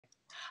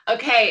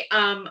Okay,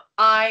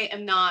 I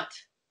am not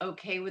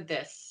okay with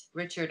this,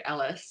 Richard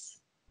Ellis.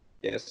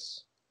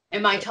 Yes.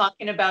 Am I So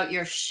talking about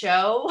your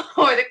show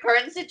or the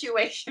current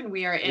situation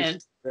we are here's in?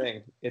 the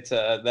thing. It's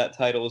that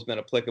title has been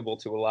applicable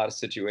to a lot of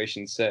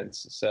situations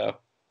since. So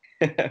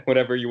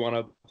whatever you want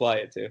to apply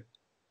it to.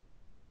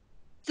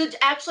 So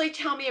actually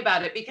tell me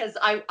about it because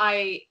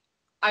I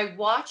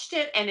watched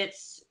it and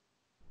it's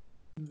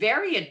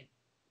very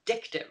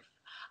addictive. Did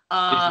you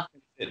Uh,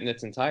 finish it in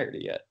its entirety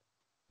yet?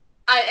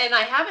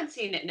 I haven't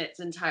seen it in its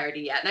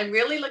entirety yet, and I'm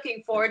really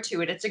looking forward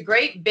to it. It's a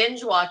great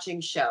binge watching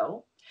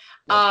show.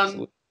 Um,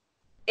 Absolutely.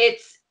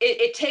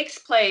 it takes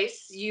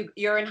place.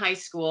 You're in high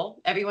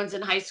school. Everyone's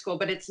in high school,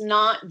 but it's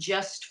not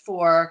just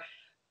for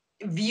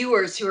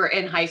viewers who are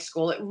in high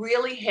school. It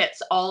really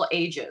hits all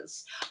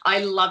ages. I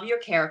love your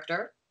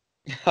character.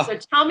 So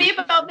tell me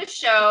about the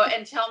show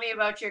and tell me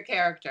about your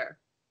character.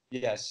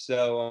 Yes.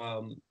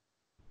 So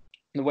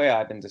the way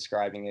I've been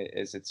describing it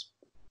is it's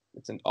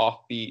an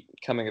offbeat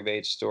coming of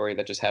age story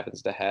that just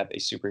happens to have a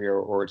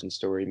superhero origin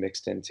story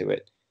mixed into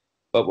it.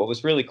 But what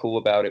was really cool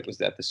about it was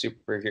that the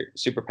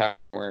superpower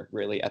weren't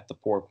really at the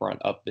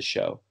forefront of the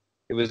show.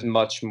 It was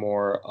much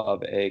more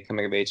of a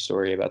coming of age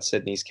story about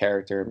Sydney's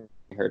character,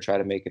 her try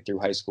to make it through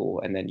high school,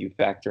 and then you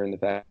factor in the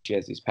fact she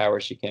has these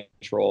powers she can't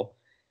control,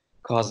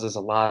 causes a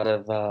lot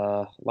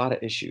of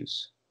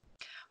issues.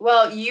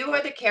 Well, you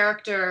are the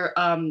character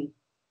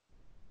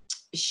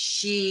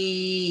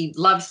she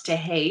loves to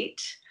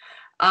hate.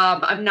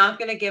 I'm not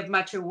going to give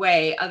much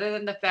away other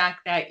than the fact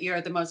that you're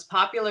the most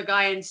popular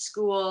guy in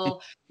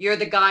school. You're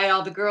the guy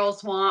all the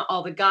girls want,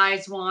 all the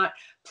guys want.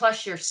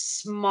 Plus, you're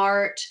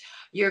smart.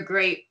 You're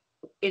great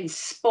in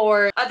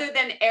sport. Other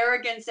than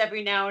arrogance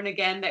every now and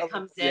again that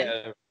comes in.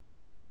 Yeah.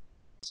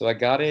 So I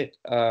got it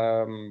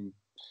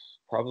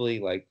probably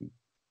like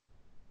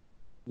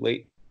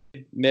late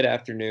mid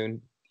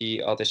afternoon.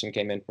 The audition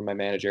came in from my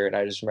manager, and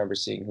I just remember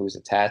seeing who was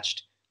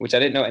attached, which I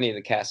didn't know any of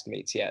the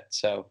castmates yet.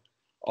 So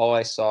all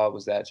I saw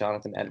was that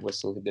Jonathan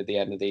Entwistle, who did the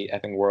end of the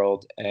effing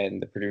world,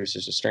 and the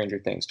producers of Stranger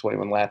Things,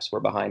 21 Laps, were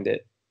behind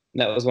it.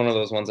 And that was one of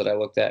those ones that I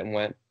looked at and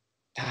went,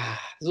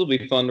 this will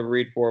be fun to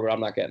read for, but I'm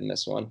not getting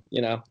this one,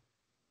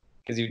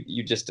 because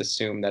you just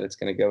assume that it's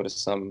going to go to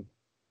some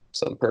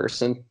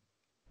person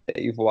that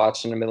you've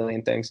watched in a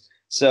million things.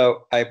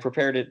 So I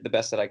prepared it the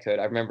best that I could.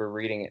 I remember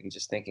reading it and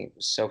just thinking it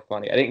was so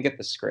funny. I didn't get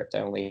the script. I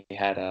only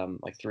had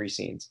like 3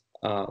 scenes.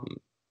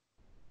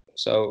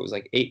 So it was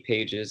like 8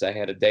 pages. I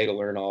had a day to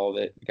learn all of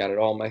it. Got it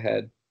all in my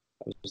head.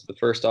 It was the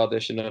first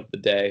audition of the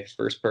day,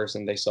 first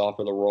person they saw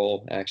for the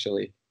role,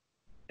 actually.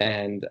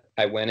 And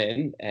I went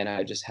in and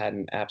I just had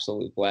an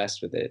absolute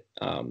blast with it.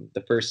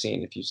 The first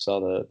scene, if you saw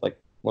the like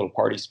little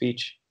party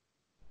speech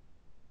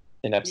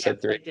in Yes, episode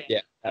I 3, did.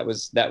 yeah, that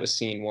was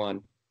scene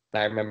one.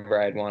 And I remember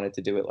I had wanted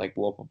to do it like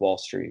Wolf of Wall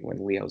Street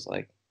when Leo's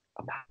like,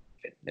 I'm not,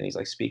 and he's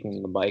like speaking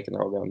to the mic and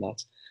they're all going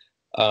nuts.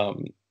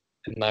 Um,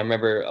 and I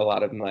remember a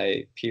lot of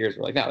my peers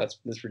were like, no,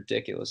 that's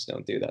ridiculous.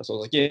 Don't do that. So I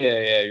was like,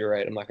 yeah, you're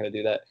right. I'm not going to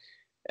do that.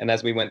 And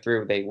as we went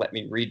through, they let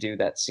me redo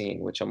that scene,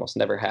 which almost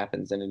never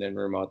happens in an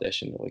in-room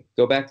audition. They're like,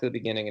 go back to the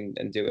beginning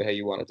and do it how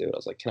you want to do it. I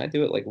was like, can I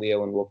do it like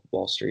Leo and Wolf of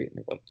Wall Street? And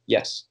they're like,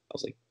 yes. I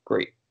was like,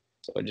 great.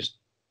 So I just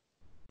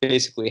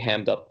basically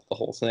hammed up the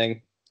whole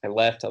thing. I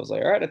left. I was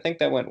like, all right, I think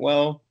that went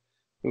well.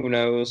 Who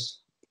knows?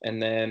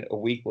 And then a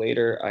week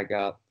later, I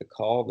got the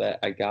call that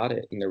I got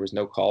it, and there was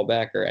no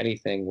callback or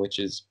anything, which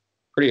is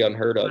pretty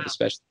unheard of, Wow.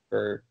 especially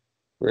for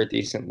a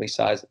decently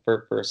sized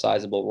for a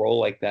sizable role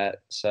like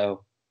that.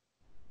 So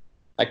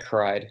I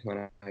cried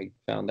when I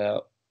found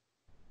out.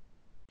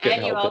 Couldn't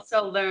And you help it.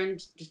 also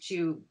learned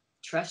to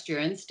trust your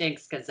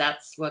instincts because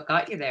that's what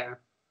got you there.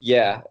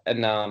 Yeah,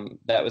 and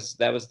that was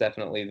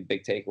definitely the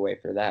big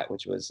takeaway for that,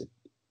 which was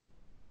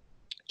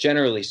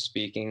generally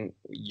speaking,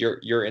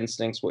 your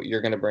instincts, what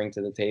you're going to bring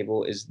to the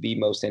table, is the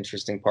most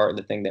interesting part of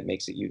the thing that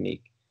makes it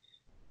unique.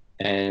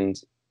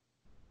 And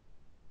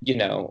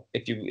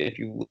if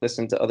you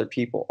listen to other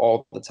people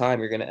all the time,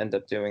 you're going to end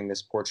up doing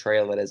this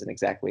portrayal that isn't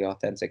exactly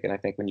authentic. And I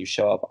think when you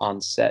show up on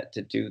set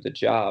to do the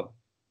job,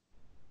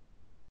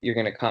 you're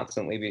going to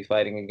constantly be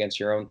fighting against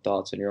your own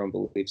thoughts and your own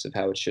beliefs of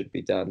how it should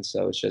be done.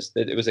 So it's just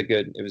it was a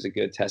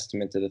good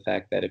testament to the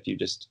fact that if you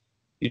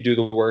do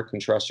the work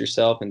and trust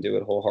yourself and do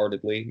it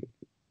wholeheartedly,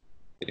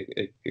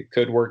 it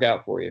could work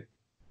out for you.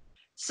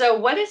 So,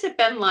 what has it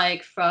been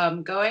like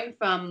from going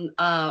from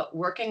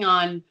working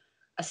on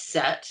a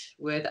set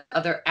with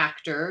other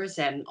actors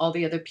and all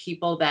the other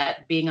people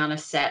that being on a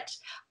set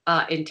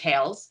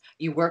entails,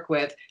 you work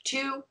with,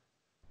 to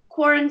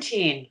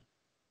quarantine?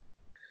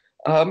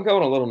 I'm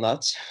going a little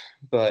nuts,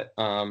 but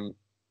I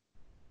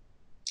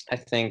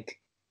think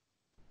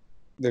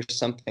there's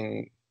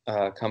something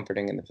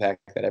comforting in the fact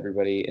that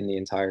everybody in the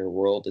entire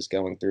world is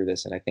going through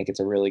this, and I think it's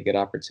a really good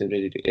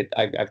opportunity.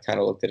 I've kind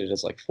of looked at it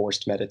as like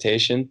forced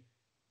meditation,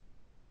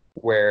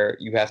 where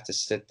you have to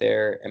sit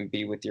there and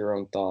be with your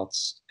own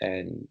thoughts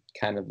and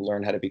kind of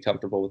learn how to be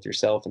comfortable with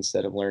yourself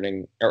instead of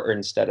learning or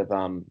instead of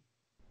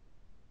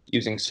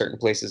using certain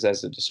places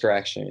as a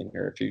distraction,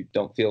 or if you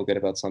don't feel good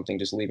about something,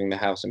 just leaving the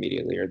house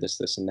immediately, or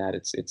this and that.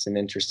 It's an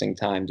interesting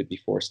time to be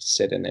forced to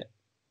sit in it.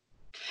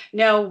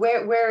 Now,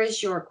 where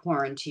is your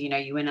quarantine? Are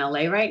you in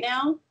LA right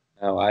now?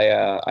 No,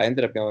 I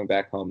ended up going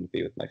back home to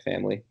be with my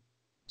family.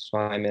 So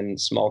I'm in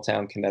small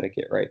town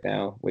Connecticut right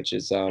now, which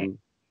is oh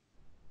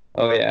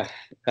yeah.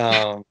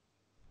 Um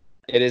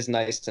it is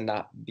nice to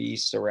not be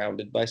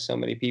surrounded by so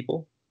many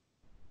people,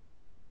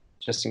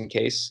 just in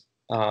case.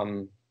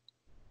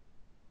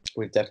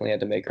 We've definitely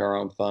had to make our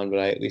own fun, but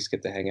I at least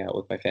get to hang out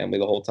with my family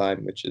the whole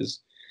time, which is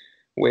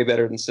way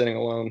better than sitting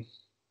alone.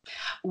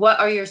 What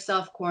are your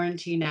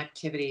self-quarantine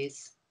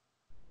activities?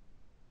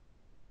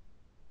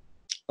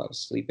 A lot of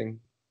sleeping,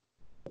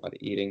 a lot of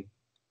eating,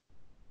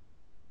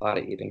 a lot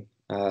of eating.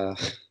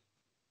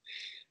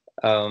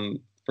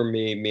 For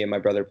me and my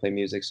brother play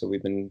music, so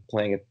we've been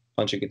playing a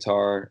bunch of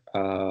guitar,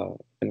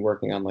 been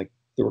working on like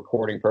the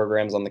recording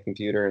programs on the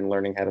computer and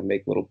learning how to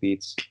make little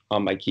beats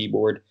on my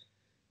keyboard.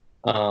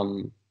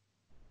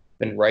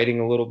 Been writing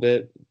a little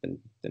bit, been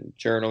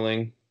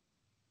journaling.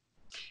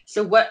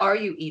 So what are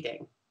you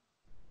eating?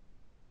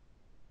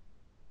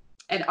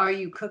 And are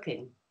you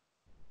cooking?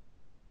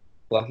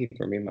 Lucky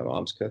for me, my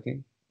mom's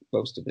cooking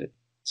most of it,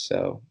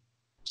 so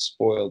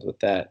spoiled with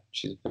that.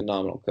 She's a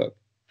phenomenal cook.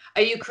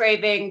 Are you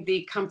craving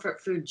the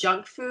comfort food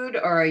junk food,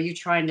 or are you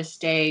trying to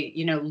stay,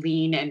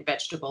 lean and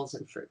vegetables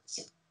and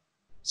fruits?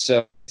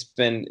 So it's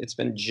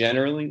been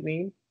generally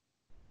lean,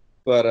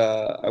 but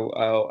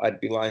I'd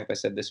be lying if I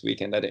said this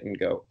weekend I didn't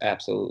go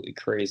absolutely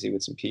crazy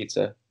with some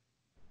pizza.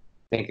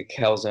 I think a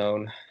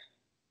calzone. I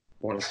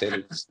want to say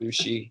the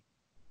sushi.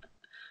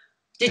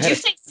 Did you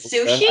say I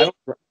sushi?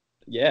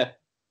 Yeah,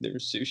 there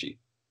was sushi.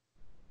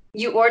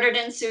 You ordered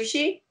in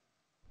sushi?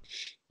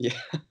 Yeah,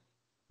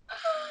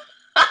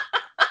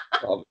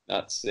 probably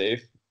not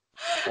safe.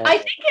 I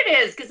think it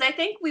is, because I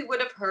think we would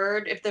have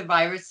heard if the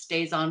virus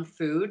stays on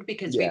food,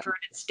 because Yeah. we've heard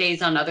it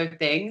stays on other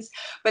things.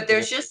 But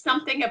there's just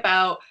something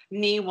about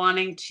me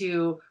wanting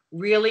to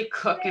really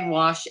cook and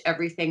wash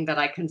everything that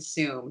I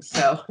consume.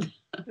 So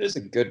There's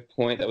a good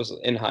point. That was,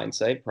 in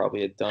hindsight,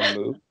 probably a dumb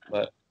move,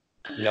 but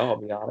I'll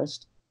be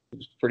honest, it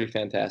was pretty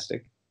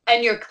fantastic.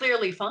 and you're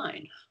clearly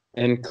fine.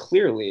 And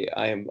clearly,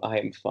 I am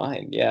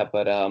fine. Yeah,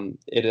 but I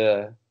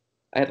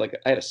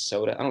had a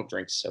soda. I don't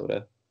drink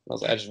soda.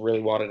 I just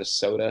really wanted a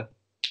soda,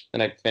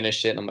 and I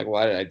finished it. And I'm like,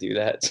 why did I do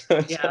that? So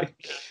Yeah.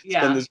 it's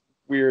been this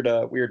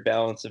weird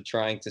balance of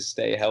trying to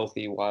stay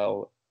healthy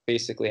while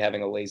basically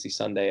having a lazy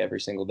Sunday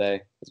every single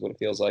day. Is what it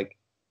feels like.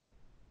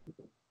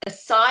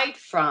 Aside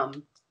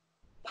from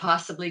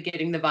possibly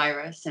getting the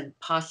virus and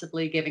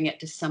possibly giving it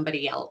to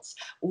somebody else,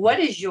 what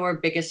is your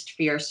biggest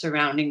fear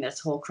surrounding this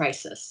whole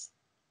crisis?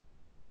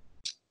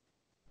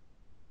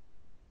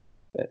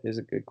 That is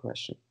a good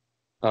question.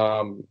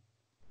 Um,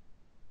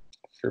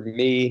 for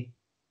me,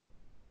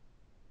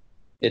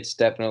 it's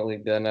definitely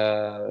been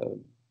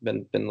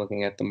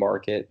looking at the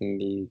market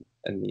and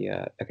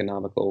the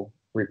economical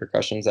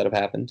repercussions that have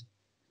happened.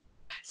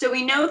 So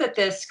we know that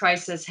this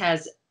crisis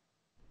has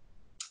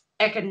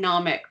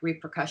economic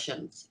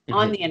repercussions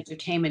on the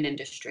entertainment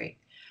industry.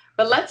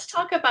 But let's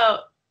talk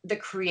about the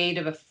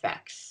creative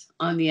effects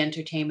on the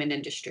entertainment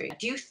industry.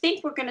 Do you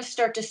think we're going to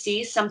start to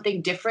see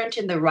something different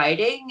in the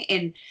writing,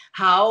 in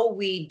how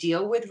we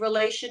deal with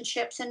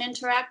relationships and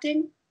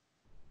interacting?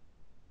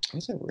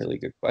 That's a really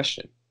good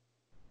question.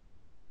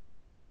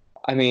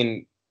 I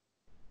mean,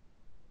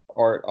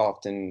 art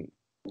often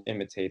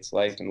imitates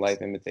life, and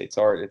life imitates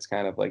art. It's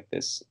kind of like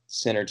this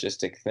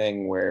synergistic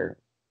thing where,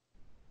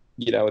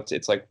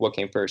 it's like what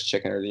came first,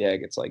 chicken or the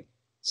egg. It's like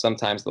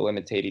sometimes they'll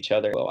imitate each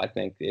other. Well, I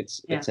think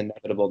it's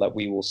inevitable that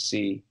we will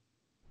see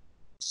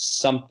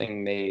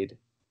something made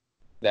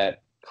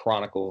that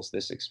chronicles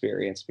this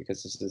experience,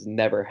 because this has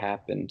never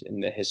happened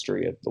in the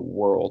history of the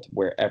world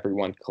where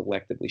everyone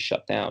collectively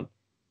shut down.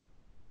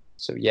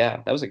 So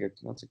yeah, that's a good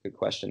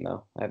question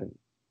though. I haven't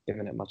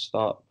given it much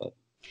thought, but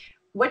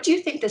what do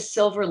you think the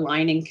silver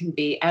lining can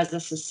be as a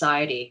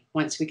society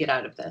once we get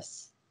out of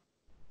this?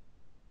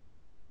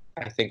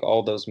 I think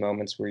all those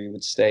moments where you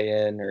would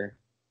stay in or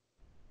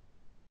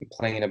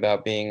complain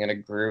about being in a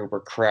group or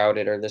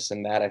crowded or this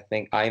and that,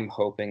 I'm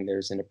hoping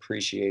there's an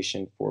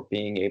appreciation for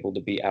being able to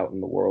be out in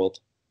the world.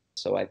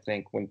 So I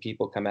think when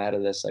people come out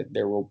of this,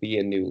 there will be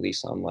a new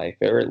lease on life,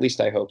 or at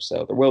least I hope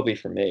so. There will be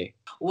for me.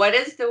 What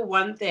is the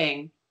one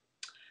thing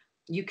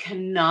you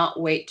cannot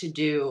wait to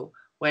do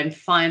when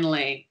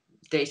finally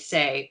they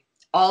say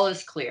all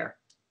is clear,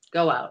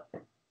 go out?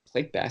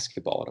 Play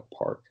basketball at a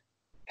park,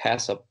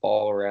 pass a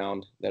ball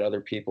around that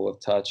other people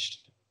have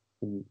touched,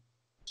 and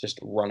just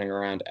running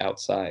around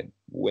outside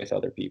with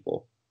other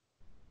people.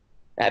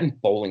 That and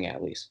bowling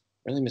alleys.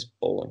 I really miss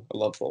bowling. I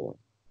love bowling.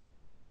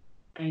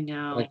 I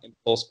know. Like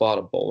impulse bought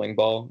a bowling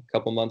ball a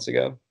couple months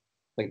ago,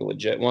 like a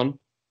legit one.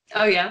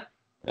 Oh yeah.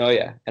 Oh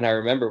yeah. And I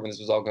remember when this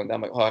was all going down,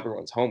 I'm like, oh,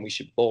 everyone's home, we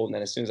should bowl. And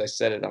then as soon as I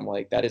said it, I'm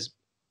like, that is,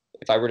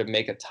 if I were to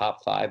make a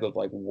top 5 of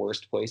like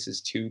worst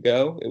places to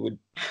go,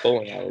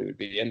 bowling alley would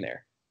be in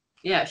there.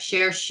 Yeah,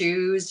 share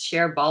shoes,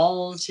 share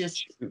balls,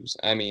 just shoes.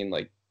 I mean,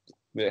 like,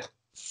 ugh.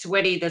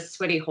 sweaty, the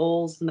sweaty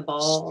holes in the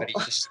ball. Sweaty,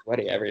 just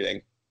sweaty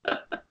everything.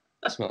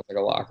 Smells like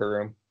a locker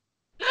room.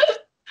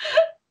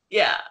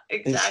 Yeah,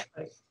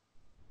 exactly.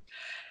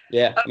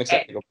 Yeah, I'm Okay.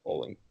 excited to go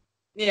bowling.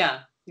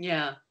 Yeah,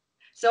 yeah.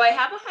 So I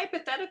have a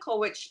hypothetical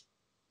which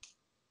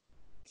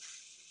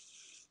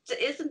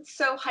isn't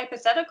so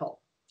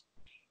hypothetical.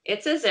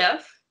 It's as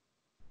if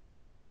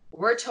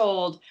we're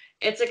told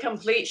it's a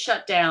complete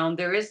shutdown.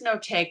 There is no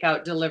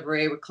takeout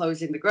delivery. We're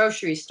closing the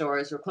grocery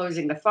stores. We're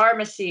closing the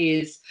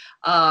pharmacies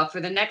for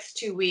the next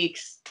 2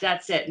 weeks.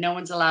 That's it. No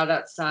one's allowed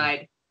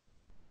outside.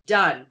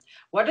 Done.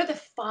 What are the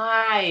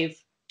 5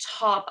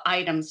 top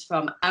items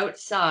from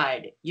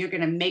outside you're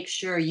going to make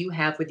sure you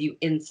have with you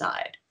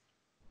inside?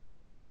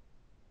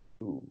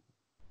 Ooh.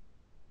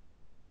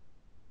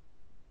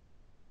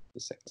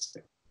 The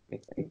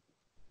second thing.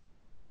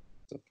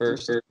 The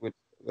first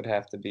would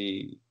have to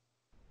be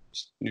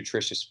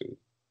nutritious food.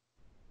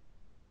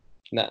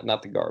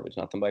 Not the garbage,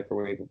 not the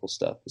microwavable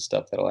stuff. The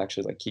stuff that'll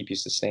actually like keep you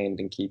sustained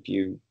and keep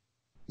you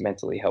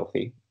mentally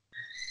healthy.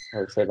 I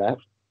would say that.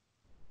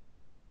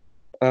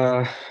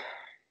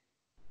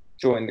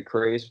 Join the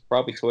craze.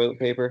 Probably toilet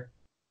paper.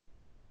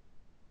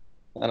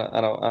 I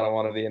don't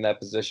want to be in that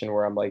position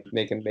where I'm like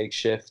making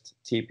makeshift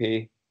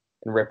TP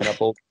and ripping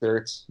up old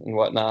shirts and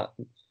whatnot.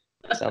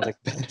 Sounds like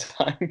a bad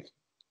time.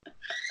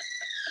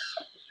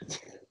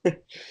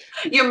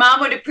 Your mom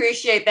would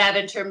appreciate that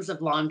in terms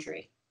of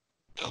laundry.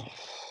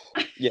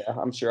 Yeah,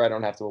 I'm sure I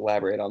don't have to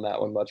elaborate on that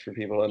one much for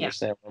people to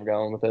understand where I'm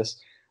going with this.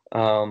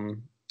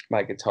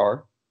 My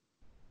guitar,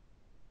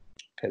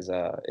 because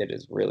it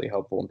is really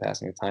helpful in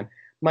passing the time.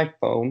 My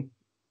phone,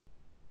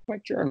 my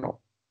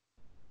journal,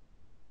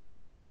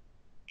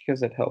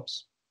 because it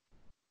helps.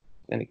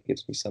 And it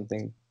gives me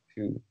something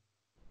to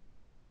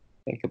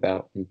think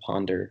about and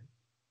ponder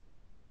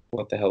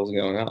what the hell is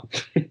going on.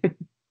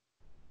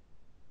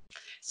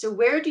 So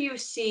where do you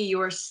see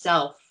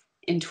yourself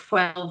in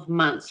 12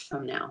 months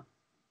from now?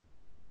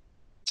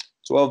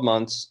 12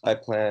 months, I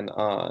plan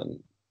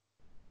on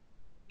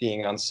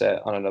being on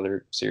set on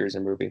another series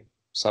or movie,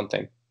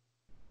 something.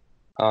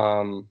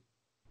 I've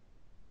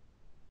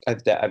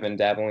been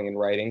dabbling in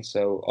writing,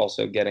 so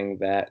also getting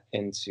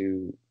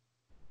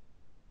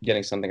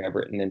something I've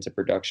written into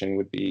production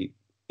would be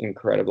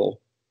incredible,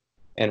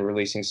 and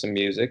releasing some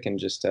music and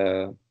just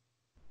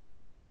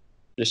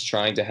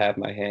trying to have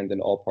my hand in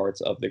all parts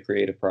of the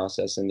creative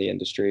process in the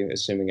industry,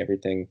 assuming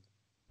everything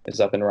is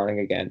up and running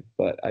again.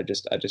 But I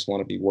just want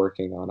to be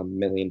working on a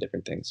million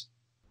different things.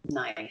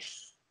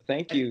 Nice.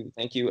 Thank you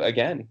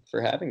again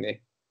for having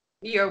me.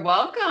 You're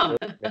welcome.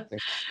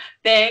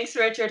 Thanks,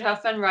 Richard.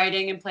 Have fun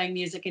writing and playing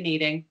music and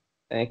eating.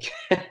 Thank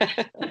you.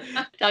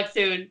 Talk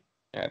soon.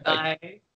 All right, bye.